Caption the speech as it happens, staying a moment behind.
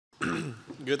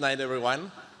Good night,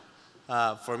 everyone.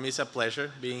 For me, it's a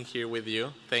pleasure being here with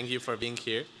you. Thank you for being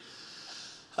here.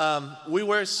 We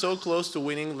were so close to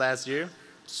winning last year,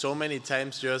 so many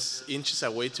times just inches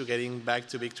away to getting back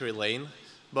to victory lane.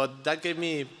 But that gave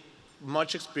me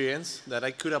much experience that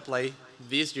I could apply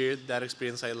this year, that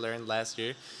experience I learned last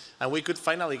year. And we could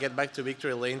finally get back to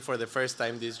victory lane for the first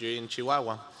time this year in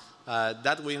Chihuahua.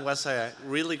 That win was a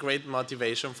really great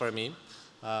motivation for me.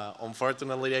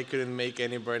 Unfortunately, I couldn't make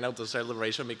any burnout or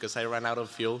celebration because I ran out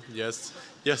of fuel just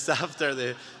after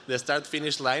the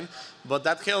start-finish line. But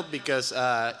that helped because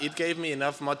it gave me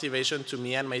enough motivation to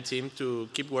me and my team to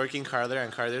keep working harder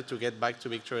and harder to get back to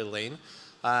victory lane.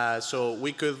 So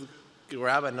we could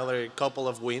grab another couple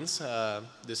of wins.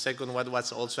 The second one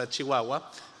was also at Chihuahua,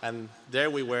 and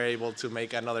there we were able to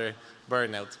make another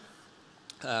burnout.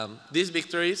 These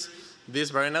victories,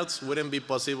 these burnouts wouldn't be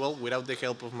possible without the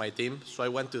help of my team, so I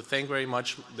want to thank very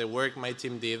much the work my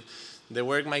team did, the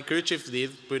work my crew chief did,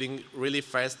 putting really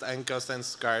fast and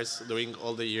constant cars during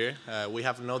all the year. We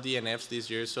have no DNFs this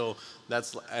year, so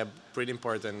that's a pretty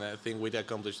important thing we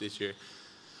accomplished this year.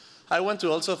 I want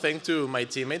to also thank to my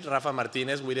teammate, Rafa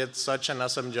Martinez. We did such an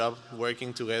awesome job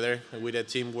working together with the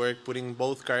teamwork, putting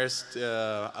both cars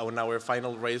on our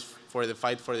final race for the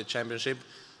fight for the championship.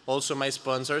 Also my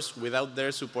sponsors, without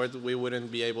their support, we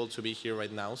wouldn't be able to be here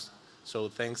right now. So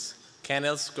thanks,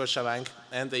 Canels, Scotiabank,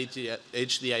 and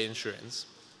HDI Insurance.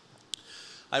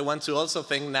 I want to also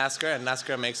thank NASCAR and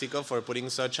NASCAR Mexico for putting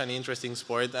such an interesting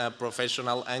sport, a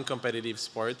professional and competitive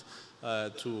sport,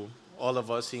 to all of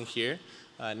us in here.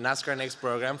 NASCAR Next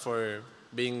program for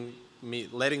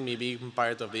letting me be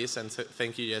part of this, and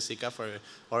thank you, Jessica, for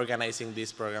organizing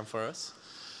this program for us.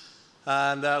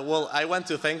 And well, I want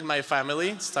to thank my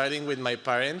family, starting with my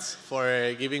parents,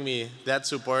 for giving me that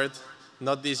support,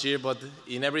 not this year, but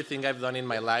in everything I've done in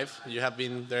my life. You have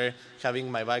been there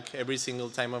having my back every single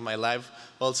time of my life.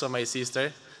 Also my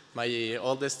sister, my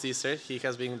oldest sister, he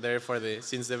has been there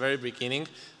since the very beginning,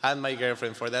 and my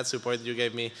girlfriend for that support you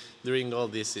gave me during all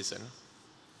this season.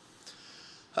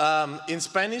 In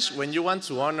Spanish, when you want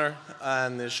to honor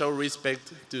and show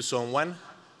respect to someone,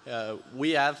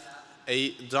 we add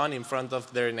a don in front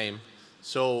of their name.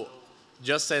 So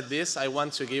just said this, I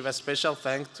want to give a special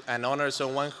thanks and honor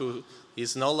someone who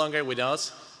is no longer with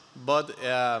us, but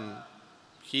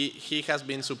he has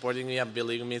been supporting me and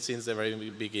believing me since the very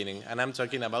beginning. And I'm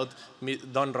talking about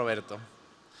Don Roberto.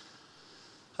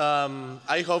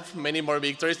 I hope many more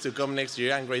victories to come next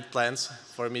year and great plans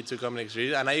for me to come next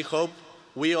year. And I hope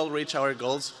we all reach our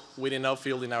goals with enough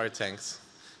fuel in our tanks.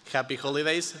 Happy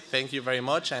holidays, thank you very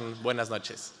much, and buenas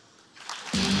noches.